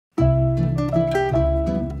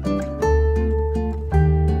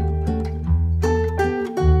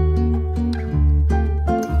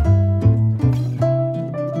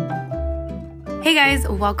guys,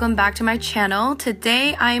 welcome back to my channel.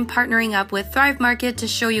 Today I am partnering up with Thrive Market to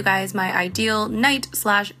show you guys my ideal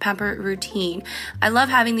night/pamper routine. I love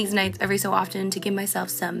having these nights every so often to give myself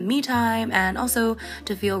some me time and also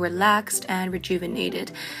to feel relaxed and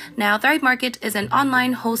rejuvenated. Now, Thrive Market is an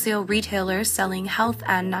online wholesale retailer selling health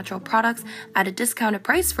and natural products at a discounted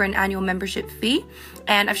price for an annual membership fee.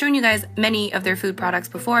 And I've shown you guys many of their food products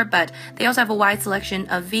before, but they also have a wide selection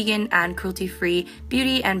of vegan and cruelty-free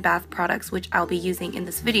beauty and bath products, which I'll be using in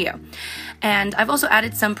this video. And I've also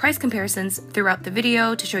added some price comparisons throughout the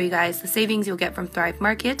video to show you guys the savings you'll get from Thrive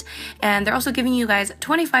Market. And they're also giving you guys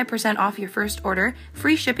 25% off your first order,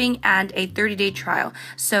 free shipping, and a 30-day trial.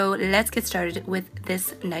 So let's get started with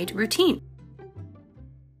this night routine.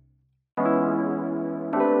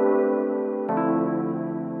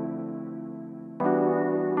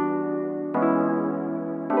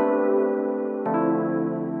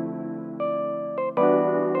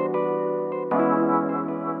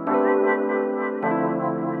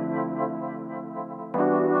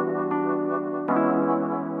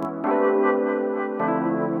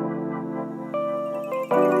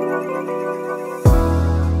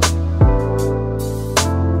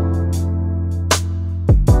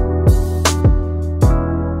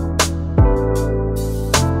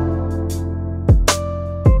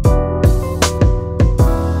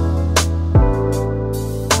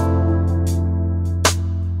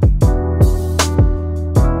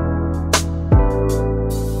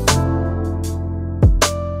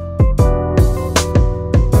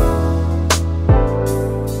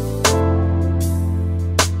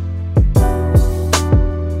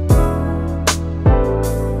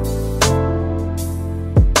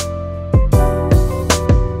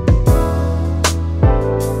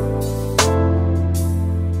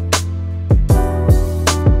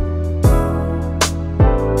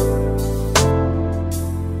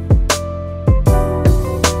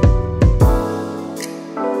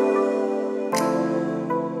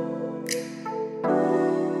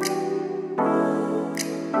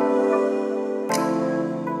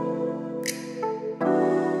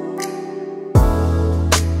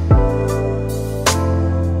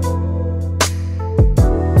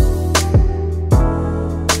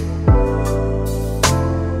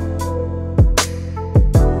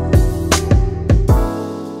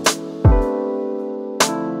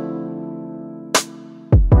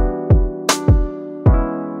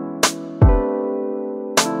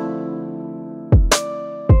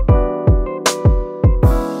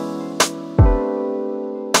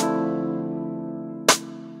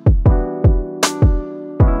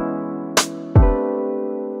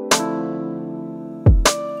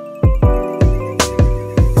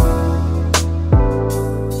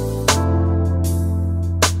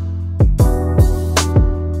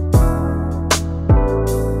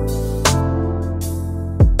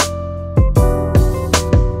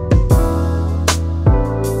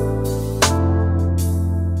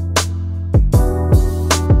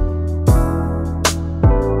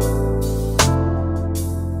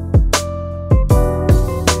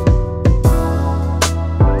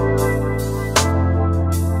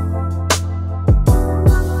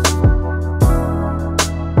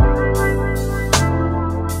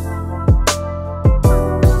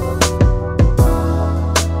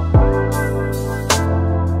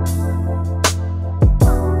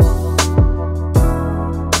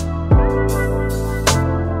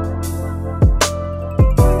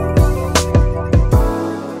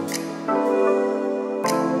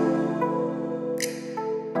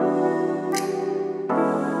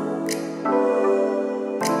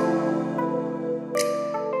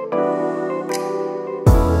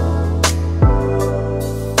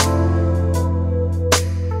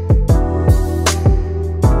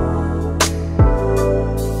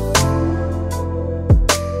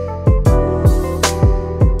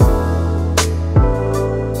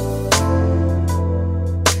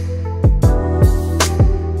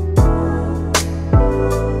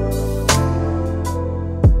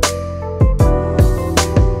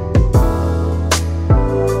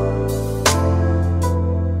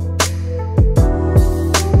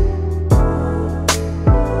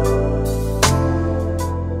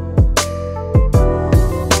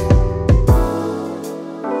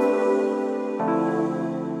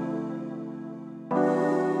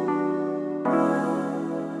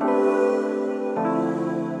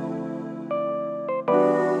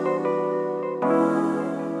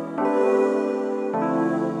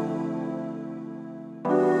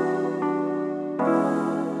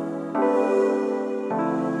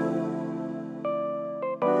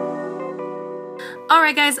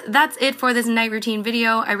 Alright guys, that's it for this night routine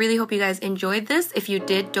video. I really hope you guys enjoyed this. If you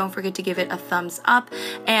did, don't forget to give it a thumbs up.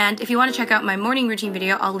 And if you want to check out my morning routine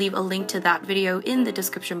video, I'll leave a link to that video in the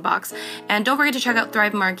description box. And don't forget to check out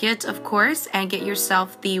Thrive Market, of course, and get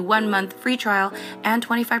yourself the 1-month free trial and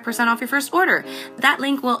 25% off your first order. That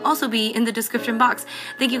link will also be in the description box.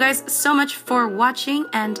 Thank you guys so much for watching,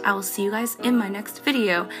 and I will see you guys in my next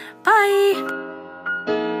video.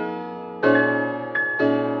 Bye!